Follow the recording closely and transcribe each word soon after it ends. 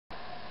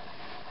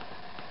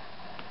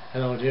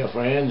Hello, dear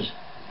friends.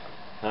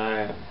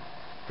 I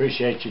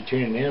appreciate you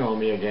tuning in on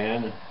me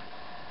again.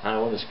 I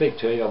want to speak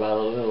to you about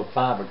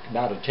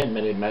about a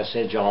 10-minute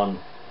message on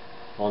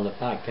the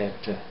fact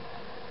that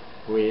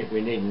we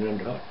need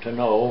to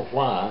know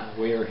why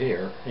we are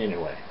here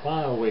anyway.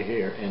 Why are we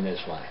here in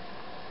this life?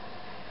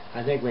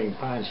 I think we can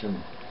find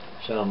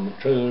some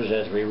truths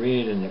as we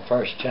read in the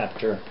first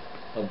chapter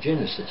of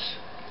Genesis.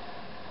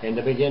 In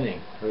the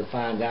beginning, we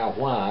find out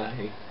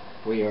why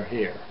we are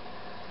here.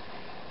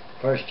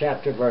 First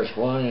chapter, verse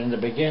 1, in the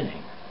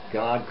beginning,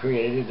 God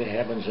created the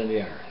heavens and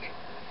the earth.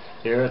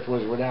 The earth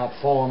was without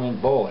form and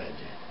void.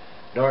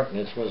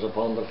 Darkness was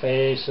upon the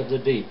face of the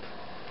deep,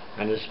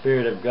 and the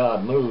Spirit of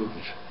God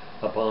moved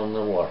upon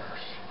the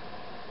waters.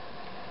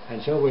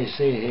 And so we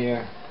see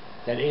here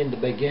that in the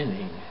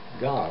beginning,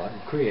 God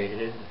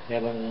created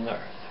heaven and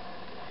earth.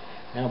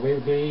 Now we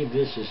believe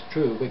this is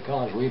true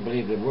because we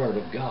believe the Word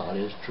of God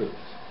is truth.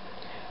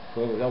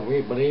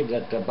 We believe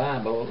that the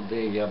Bible,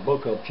 the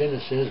book of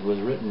Genesis, was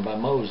written by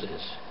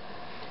Moses,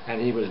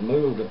 and he was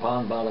moved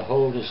upon by the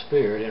Holy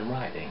Spirit in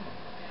writing,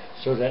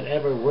 so that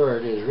every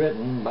word is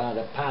written by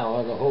the power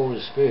of the Holy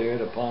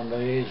Spirit upon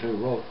those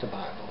who wrote the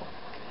Bible.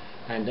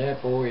 And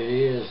therefore it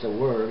is the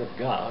Word of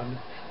God,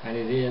 and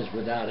it is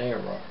without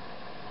error.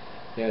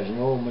 There's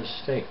no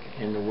mistake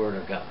in the Word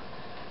of God.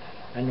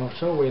 And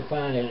so we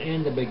find it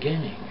in the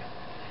beginning.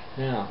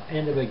 Now,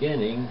 in the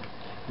beginning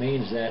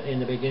means that in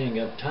the beginning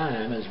of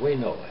time as we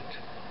know it,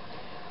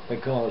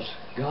 because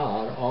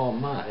God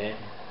Almighty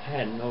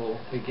had no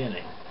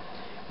beginning.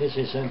 This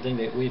is something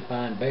that we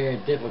find very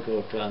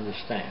difficult to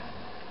understand,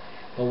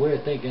 but we're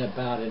thinking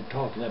about and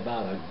talking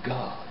about a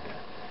God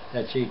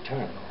that's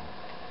eternal.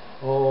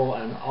 Oh,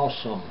 an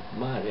awesome,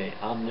 mighty,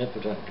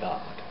 omnipotent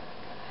God.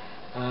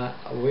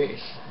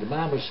 The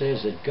Bible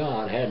says that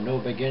God had no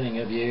beginning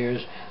of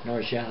years,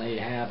 nor shall he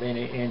have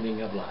any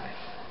ending of life.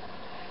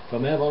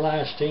 From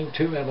everlasting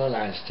to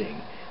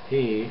everlasting,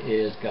 he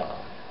is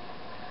God.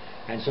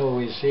 And so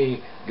we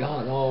see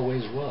God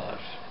always was.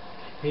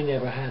 He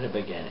never had a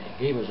beginning.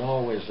 He was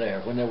always there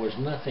when there was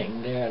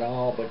nothing there at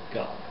all but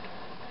God.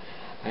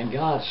 And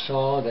God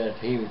saw that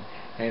he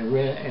in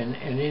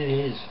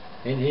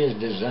his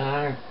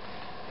desire,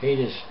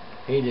 he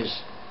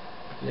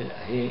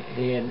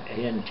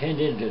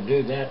intended to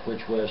do that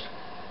which was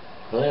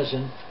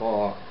pleasant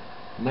for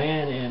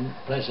man and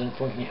pleasant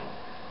for him.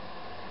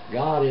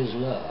 God is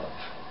love,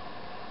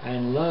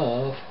 and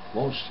love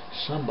wants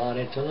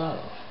somebody to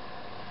love,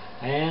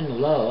 and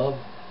love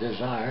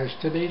desires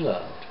to be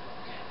loved.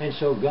 And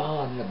so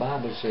God, the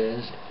Bible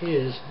says,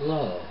 is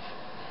love,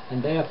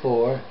 and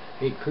therefore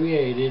he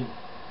created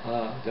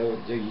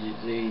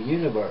the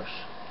universe.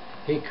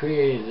 He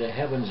created the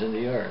heavens and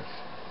the earth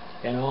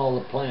and all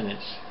the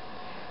planets,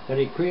 but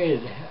he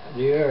created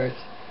the earth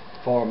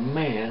for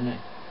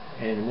man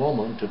and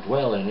woman to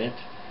dwell in it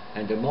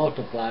and to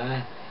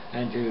multiply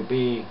and to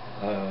be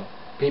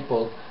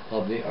people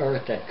of the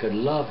earth that could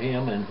love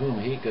him and whom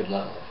he could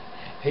love.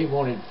 He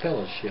wanted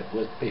fellowship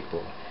with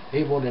people.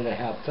 He wanted to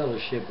have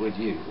fellowship with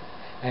you,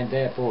 and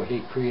therefore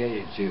he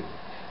created you.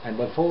 And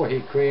before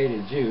he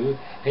created you,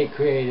 he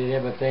created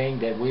everything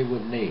that we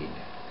would need,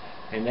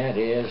 and that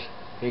is,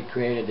 he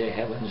created the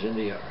heavens and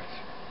the earth.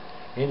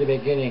 In the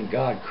beginning,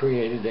 God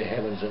created the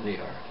heavens and the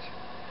earth,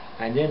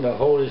 and then the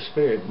Holy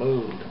Spirit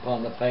moved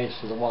upon the face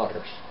of the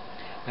waters.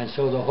 And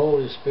so the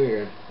Holy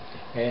Spirit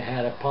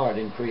had a part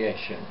in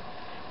creation.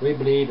 We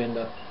believe in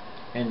the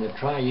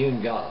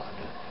triune God,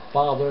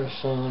 Father,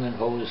 Son, and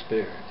Holy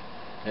Spirit.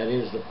 That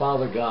is the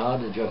Father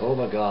God, the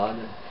Jehovah God,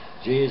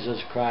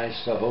 Jesus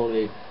Christ, the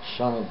Holy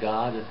Son of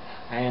God,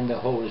 and the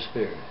Holy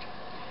Spirit.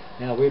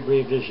 Now we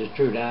believe this is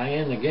true. Now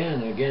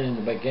again in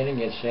the beginning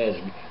it says,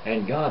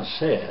 and God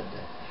said,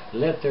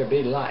 let there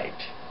be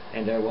light,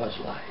 and there was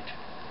light.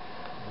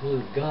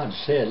 God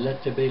said,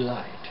 let there be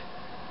light.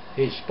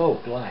 He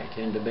spoke light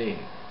into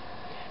being.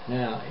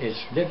 Now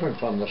it's different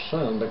from the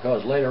sun,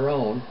 because later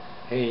on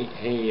he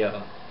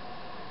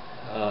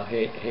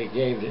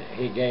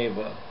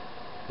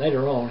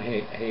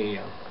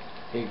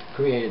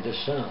created the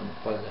sun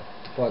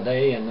for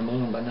day and the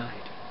moon by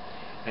night.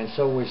 And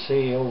so we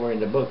see over in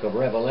the book of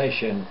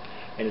Revelation,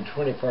 in the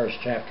 21st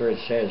chapter, it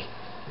says,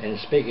 and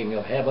speaking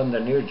of heaven, the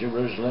New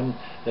Jerusalem,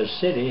 the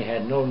city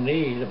had no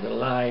need of the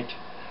light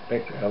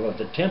of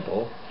the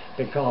temple,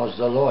 because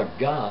the Lord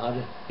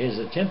God is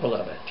the temple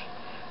of it.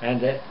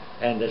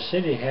 And the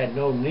city had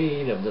no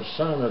need of the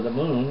sun or the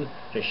moon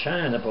to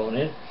shine upon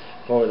it,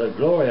 for the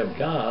glory of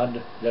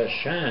God does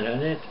shine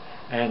on it,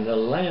 and the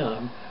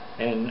Lamb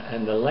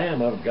and the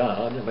Lamb of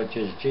God, which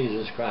is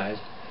Jesus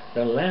Christ,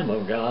 the Lamb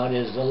of God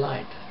is the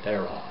light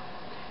thereof.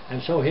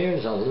 And so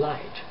here's a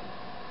light.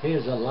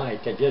 Here's a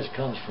light that just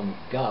comes from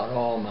God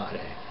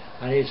Almighty.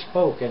 And he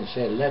spoke and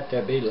said, let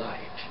there be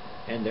light,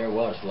 and there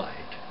was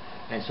light.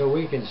 And so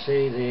we can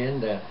see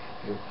then that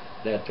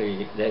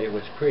it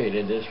was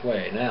created this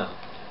way. Now,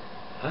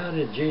 how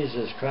did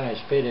Jesus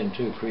Christ fit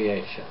into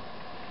creation?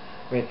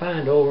 We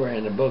find over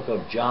in the book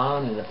of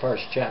John, in the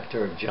first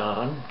chapter of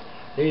John,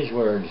 these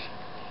words,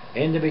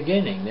 In the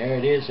beginning, there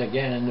it is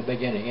again, in the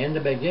beginning. In the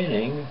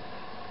beginning,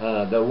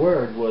 the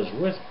Word was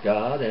with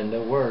God, and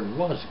the Word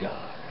was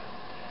God.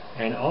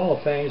 And all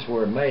things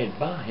were made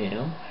by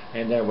Him,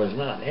 and there was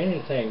not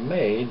anything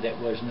made that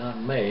was not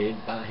made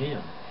by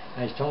Him.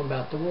 And he's talking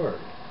about the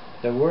Word.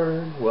 The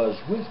Word was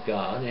with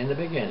God in the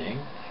beginning,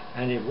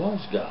 and it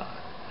was God.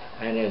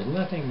 And there's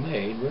nothing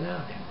made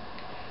without Him.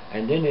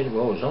 And then it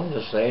goes on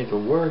to say, the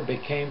Word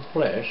became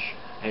flesh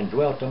and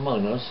dwelt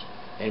among us,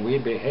 and we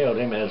beheld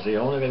Him as the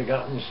only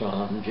begotten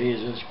Son,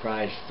 Jesus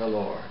Christ the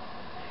Lord.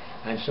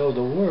 And so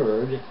the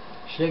Word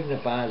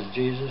signifies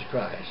Jesus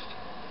Christ.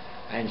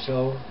 And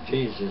so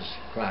Jesus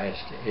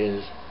Christ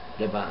is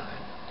divine.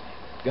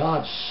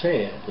 God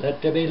said,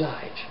 let there be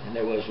light, and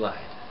there was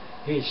light.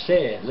 He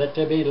said, let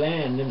there be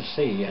land and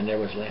sea, and there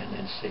was land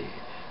and sea.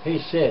 He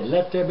said,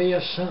 let there be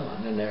a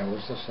sun, and there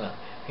was the sun.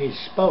 He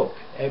spoke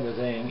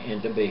everything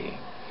into being.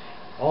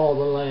 All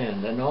the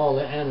land and all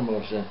the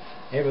animals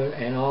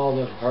and all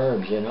the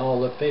herbs and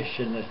all the fish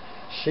in the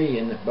sea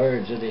and the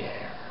birds of the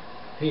air.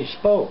 He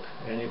spoke,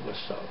 and it was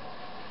so.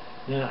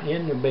 Now,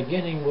 in the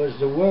beginning was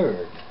the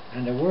Word,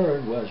 and the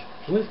Word was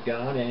with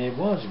God, and it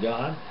was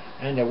God,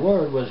 and the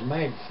Word was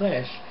made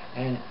flesh,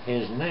 and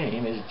His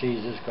name is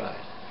Jesus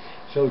Christ.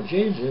 So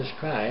Jesus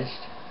Christ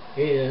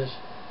is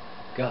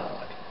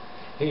God.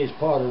 He is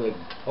part of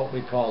what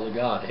we call the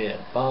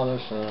Godhead, Father,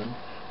 Son,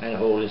 and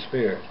Holy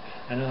Spirit.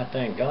 And I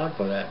thank God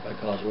for that,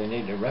 because we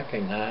need to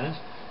recognize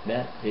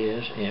that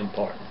is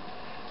important.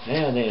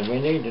 Now then,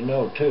 we need to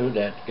know too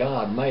that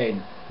God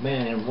made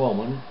man and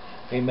woman.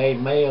 He made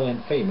male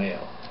and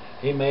female.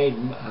 He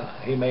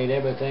made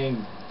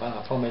everything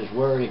from His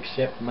Word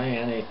except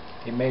man.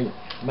 He made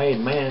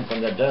man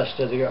from the dust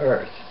of the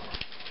earth.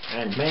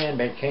 And man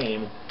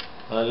became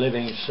a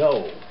living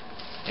soul.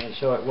 And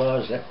so it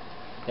was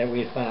that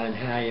we find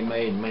how He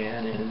made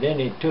man. And then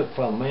He took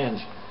from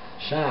man's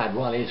side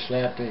while he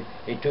slept,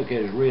 He took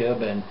his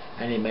rib and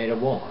He made a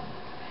woman.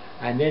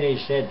 And then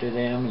He said to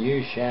them,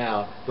 you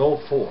shall go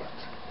forth.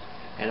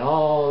 And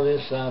all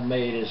this I've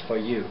made is for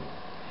you.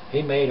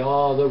 He made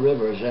all the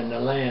rivers and the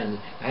land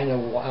and the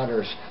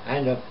waters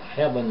and the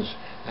heavens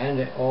and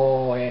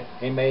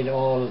He made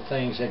all the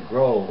things that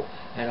grow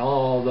and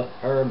all the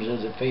herbs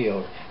of the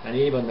field and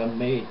even the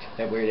meat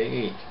that we're to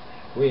eat.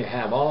 We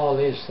have all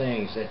these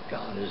things that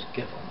God has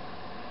given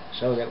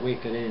so that we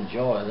could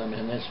enjoy them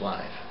in this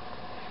life.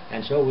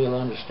 And so we'll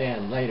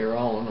understand later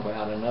on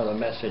about another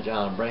message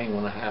I'll bring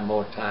when I have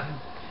more time,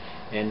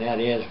 and that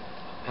is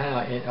how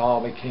it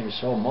all became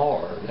so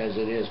marred as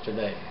it is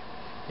today.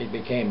 It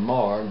became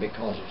marred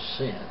because of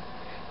sin.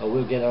 But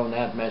we'll get on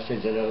that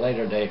message at a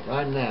later date.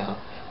 Right now,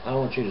 I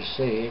want you to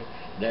see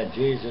that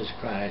Jesus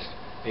Christ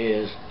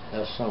is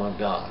the Son of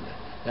God,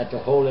 that the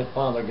Holy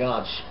Father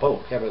God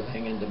spoke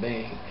everything into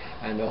being,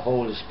 and the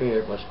Holy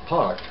Spirit was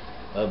part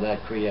of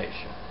that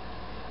creation.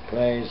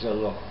 Praise the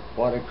Lord.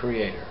 What a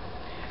creator.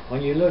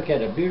 When you look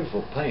at a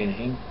beautiful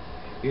painting,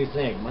 you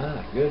think,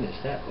 my goodness,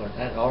 that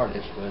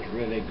artist was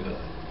really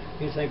good.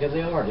 You think of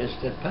the artist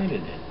that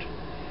painted it.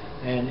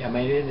 And, I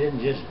mean, it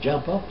didn't just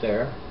jump up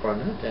there for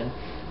nothing.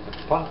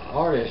 The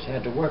artist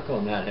had to work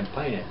on that and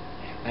paint it.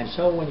 And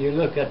so when you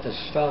look at the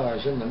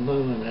stars and the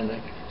moon and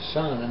the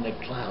sun and the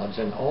clouds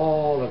and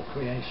all of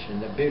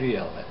creation, the beauty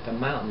of it, the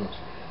mountains,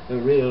 the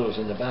rills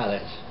and the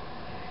valleys,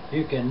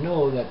 you can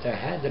know that there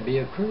had to be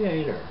a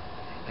creator.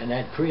 And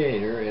that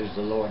creator is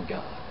the Lord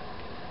God.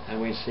 And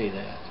we see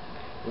that.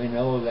 We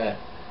know that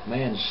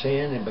man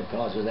sinned, and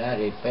because of that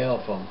he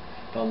fell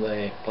from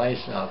the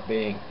place of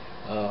being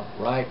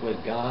right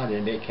with God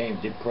and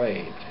became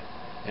depraved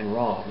and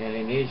wrong. And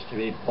he needs to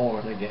be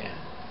born again.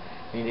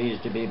 He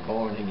needs to be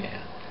born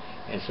again.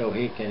 And so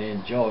he can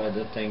enjoy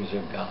the things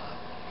of God.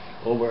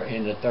 Over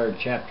in the 3rd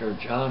chapter of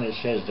John, it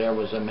says there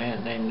was a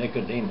man named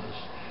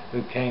Nicodemus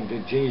who came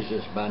to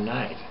Jesus by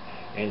night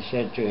and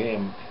said to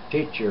him,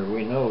 Teacher,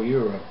 we know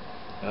you're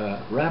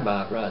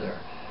Rabbi, rather.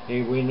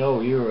 We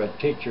know you're a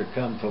teacher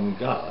come from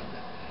God.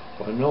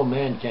 For no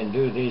man can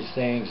do these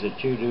things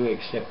that you do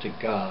except that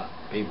God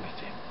be with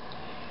him.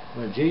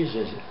 Well,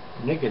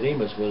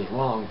 Nicodemus was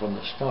wrong from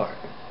the start.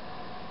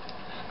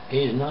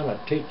 He's not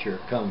a teacher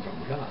come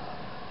from God,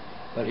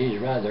 but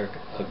he's rather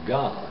a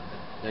God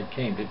that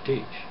came to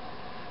teach.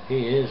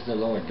 He is the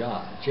Lord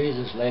God.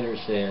 Jesus later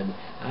said,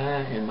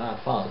 I and my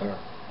Father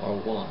are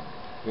one.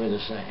 We're the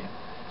same.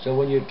 So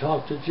when you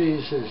talk to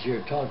Jesus,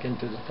 you're talking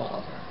to the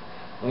Father.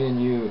 When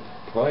you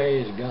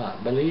praise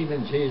God, believe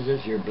in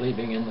Jesus, you're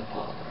believing in the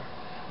Father.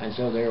 And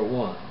so they're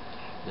one.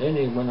 Then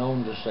he went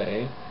on to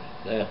say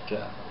that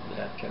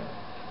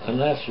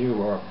unless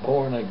you are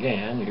born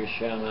again, you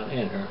shall not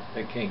enter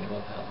the kingdom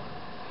of heaven.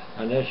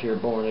 Unless you're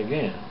born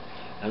again.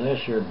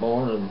 Unless you're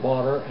born of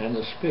water and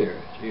the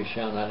Spirit, you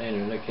shall not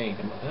enter the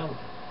kingdom of heaven.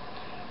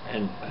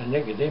 And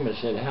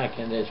Nicodemus said, how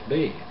can this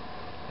be?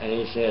 And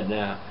he said,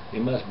 now, you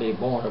must be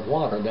born of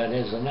water. That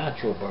is a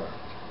natural birth,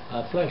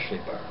 a fleshly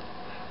birth.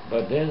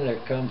 But then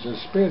there comes a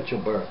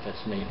spiritual birth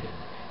that's needed.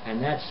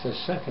 And that's the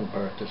second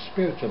birth, the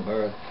spiritual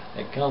birth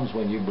that comes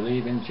when you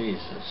believe in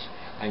Jesus.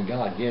 And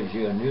God gives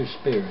you a new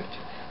spirit,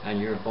 and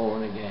you're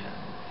born again.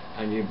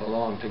 and you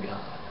belong to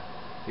God.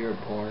 You're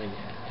born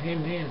again.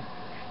 Amen.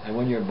 And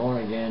when you're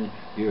born again,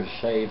 you're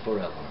saved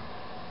forever.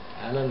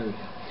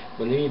 Hallelujah.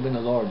 Believe in the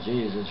Lord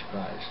Jesus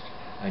Christ,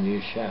 and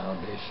you shall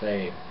be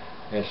saved.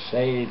 You're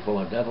saved from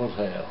a devil's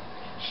hell.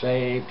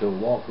 Saved to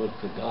walk with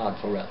the God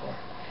forever.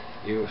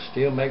 You'll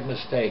still make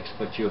mistakes,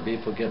 but you'll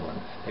be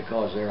forgiven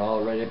because they're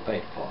already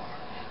paid for.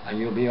 And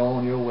you'll be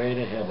on your way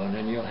to heaven,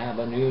 and you'll have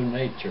a new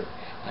nature,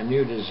 a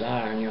new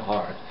desire in your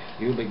heart.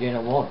 You'll begin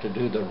to want to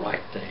do the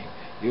right thing.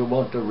 You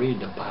want to read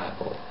the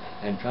Bible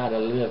and try to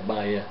live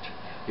by it.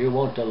 You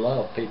want to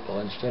love people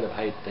instead of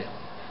hate them.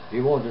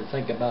 You want to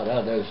think about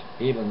others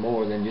even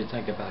more than you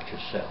think about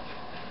yourself.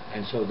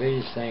 And so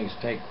these things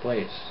take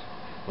place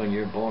when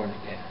you're born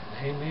again.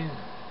 Amen.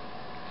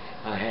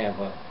 I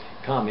have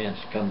comments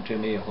come to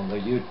me on the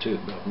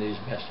YouTube of these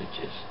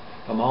messages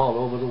from all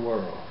over the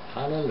world.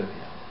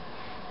 Hallelujah.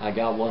 I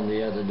got one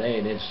the other day,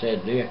 and it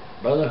said, "Dear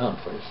Brother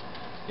Humphreys,"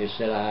 it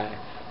said,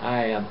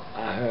 I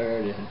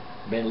heard and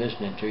been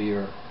listening to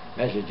your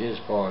messages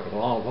for a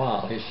long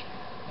while. It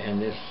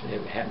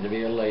happened to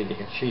be a lady,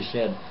 and she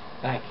said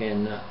back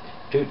in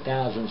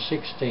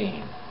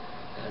 2016,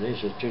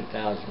 this is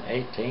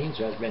 2018,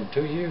 so it's been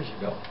 2 years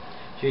ago.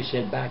 She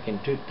said back in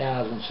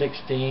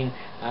 2016,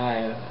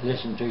 I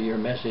listened to your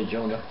message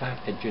on the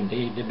fact that you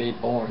need to be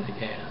born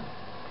again.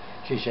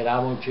 She said, "I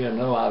want you to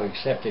know I've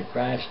accepted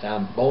Christ.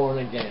 I'm born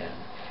again,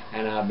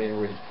 and I've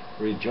been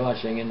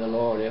rejoicing in the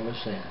Lord ever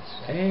since."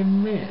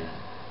 Amen.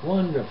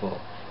 Wonderful.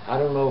 I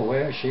don't know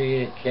where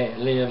she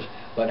lives,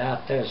 but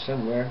out there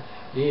somewhere,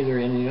 either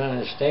in the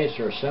United States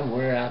or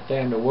somewhere out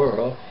there in the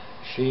world,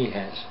 she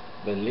has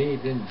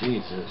believed in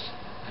Jesus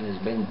and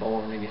has been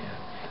born again.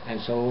 And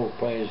so,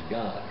 praise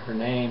God, her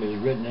name is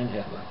written in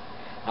heaven.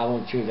 I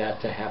want that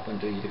to happen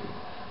to you.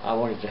 I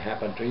want it to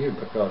happen to you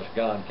because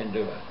God can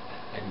do it,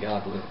 and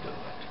God will do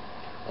it.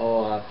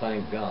 Oh, I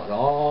thank God.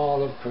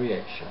 All of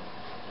creation.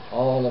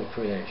 All of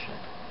creation.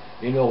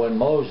 You know, when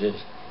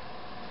Moses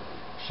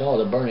saw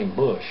the burning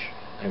bush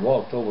and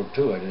walked over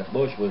to it, and the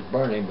bush was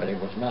burning, but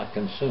it was not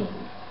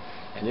consumed.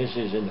 And this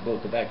is in the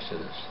book of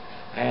Exodus.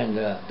 And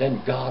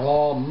then God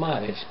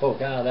Almighty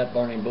spoke out of that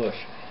burning bush.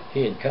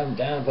 He had come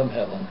down from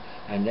heaven,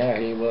 and there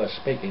he was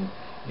speaking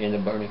in the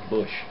burning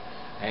bush.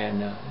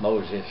 And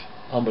Moses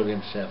humbled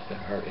himself and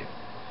heard him.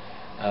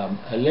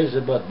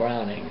 Elizabeth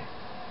Browning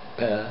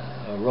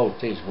wrote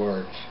these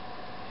words.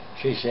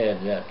 She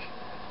said that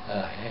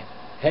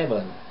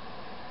heaven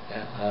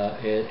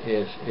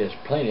is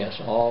plenteous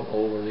all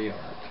over the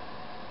earth.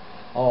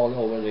 All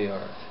over the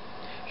earth.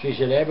 She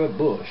said every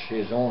bush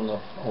is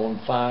on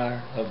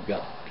fire of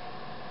God.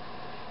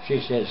 She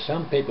says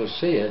some people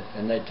see it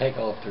and they take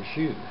off their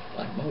shoes,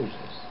 like Moses.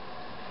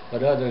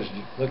 But others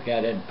look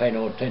at it and pay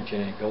no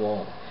attention and go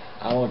on.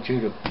 I want you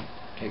to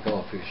take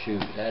off your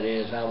shoes. That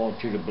is, I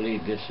want you to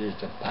believe this is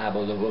the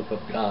Bible, the book of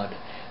God,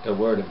 the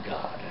Word of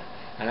God.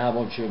 And I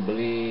want you to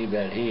believe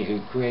that He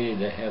who created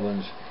the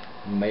heavens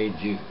made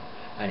you.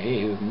 And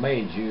He who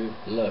made you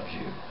loves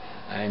you.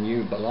 And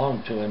you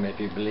belong to Him if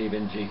you believe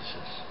in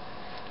Jesus.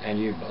 And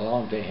you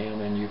belong to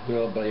Him, and you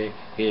will be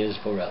His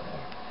forever.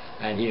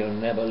 And He'll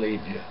never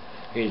leave you.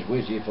 He's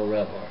with you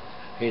forever.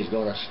 He's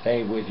going to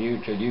stay with you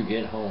till you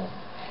get home.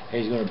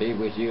 He's going to be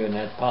with you in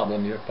that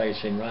problem you're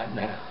facing right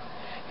now.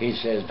 He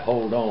says,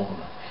 hold on.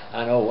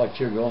 I know what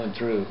you're going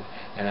through,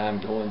 and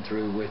I'm going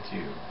through with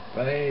you.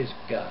 Praise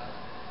God.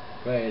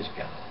 Praise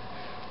God.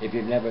 If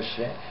you've never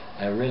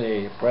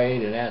really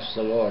prayed and asked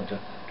the Lord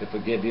to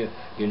forgive you,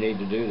 you need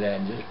to do that.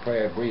 And just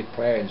pray a brief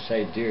prayer and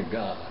say, Dear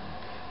God,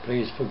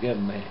 please forgive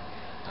me.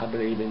 I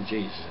believe in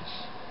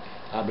Jesus.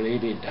 I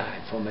believe He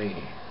died for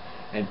me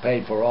and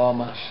paid for all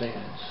my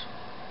sins.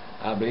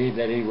 I believe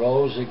that He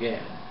rose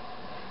again.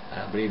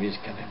 I believe He's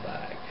coming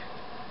back.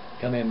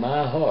 Come in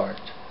my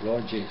heart,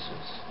 Lord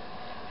Jesus.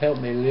 Help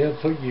me live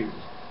for you.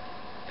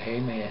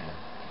 Amen.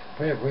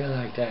 Pray a prayer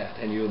like that,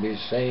 and you'll be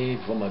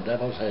saved from a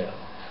devil's hell.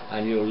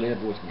 And you'll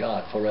live with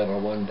God forever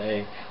one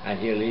day, and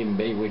He'll even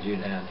be with you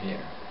down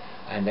here.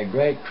 And the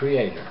great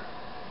Creator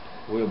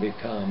will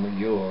become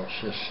your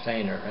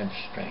sustainer and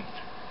strength,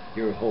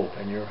 your hope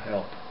and your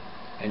help,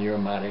 and your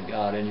mighty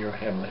God and your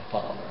heavenly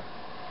Father.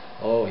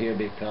 Oh, He'll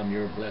become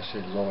your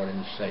blessed Lord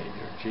and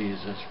Savior,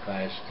 Jesus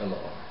Christ the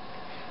Lord.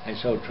 And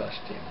so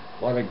trust Him.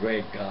 What a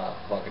great God,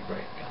 what a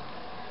great God.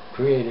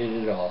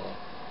 Created it all,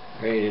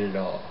 created it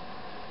all.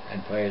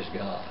 And praise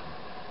God.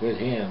 With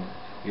Him,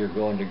 you're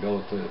going to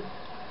go through.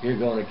 You're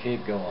going to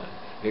keep going.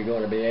 You're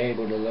going to be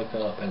able to look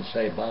up and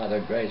say, by the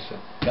grace of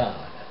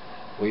God,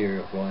 we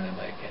are going to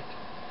make it.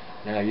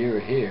 Now you're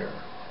here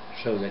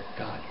so that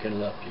God can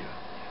love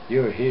you.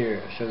 You're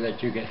here so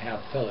that you can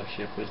have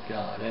fellowship with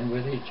God and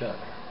with each other.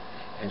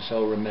 And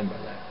so remember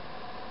that.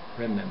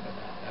 Remember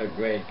that. A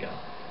great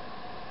God.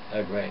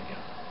 A great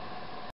God.